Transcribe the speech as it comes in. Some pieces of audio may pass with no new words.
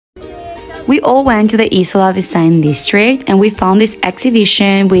We all went to the Isola Design District and we found this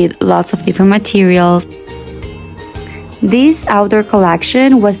exhibition with lots of different materials. This outdoor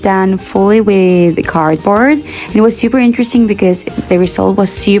collection was done fully with cardboard, and it was super interesting because the result was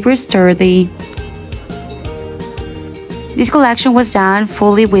super sturdy. This collection was done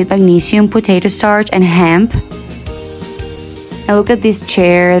fully with magnesium, potato starch, and hemp. And look at this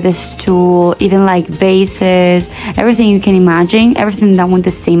chair, the stool, even like vases, everything you can imagine, everything done with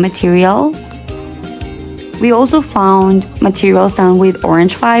the same material. We also found materials done with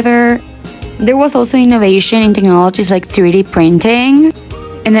orange fiber. There was also innovation in technologies like 3D printing.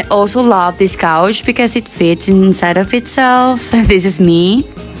 And I also love this couch because it fits inside of itself. This is me.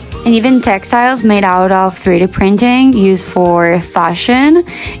 And even textiles made out of 3D printing used for fashion.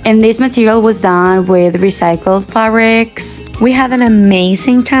 And this material was done with recycled fabrics. We had an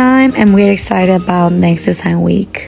amazing time and we're excited about next design week.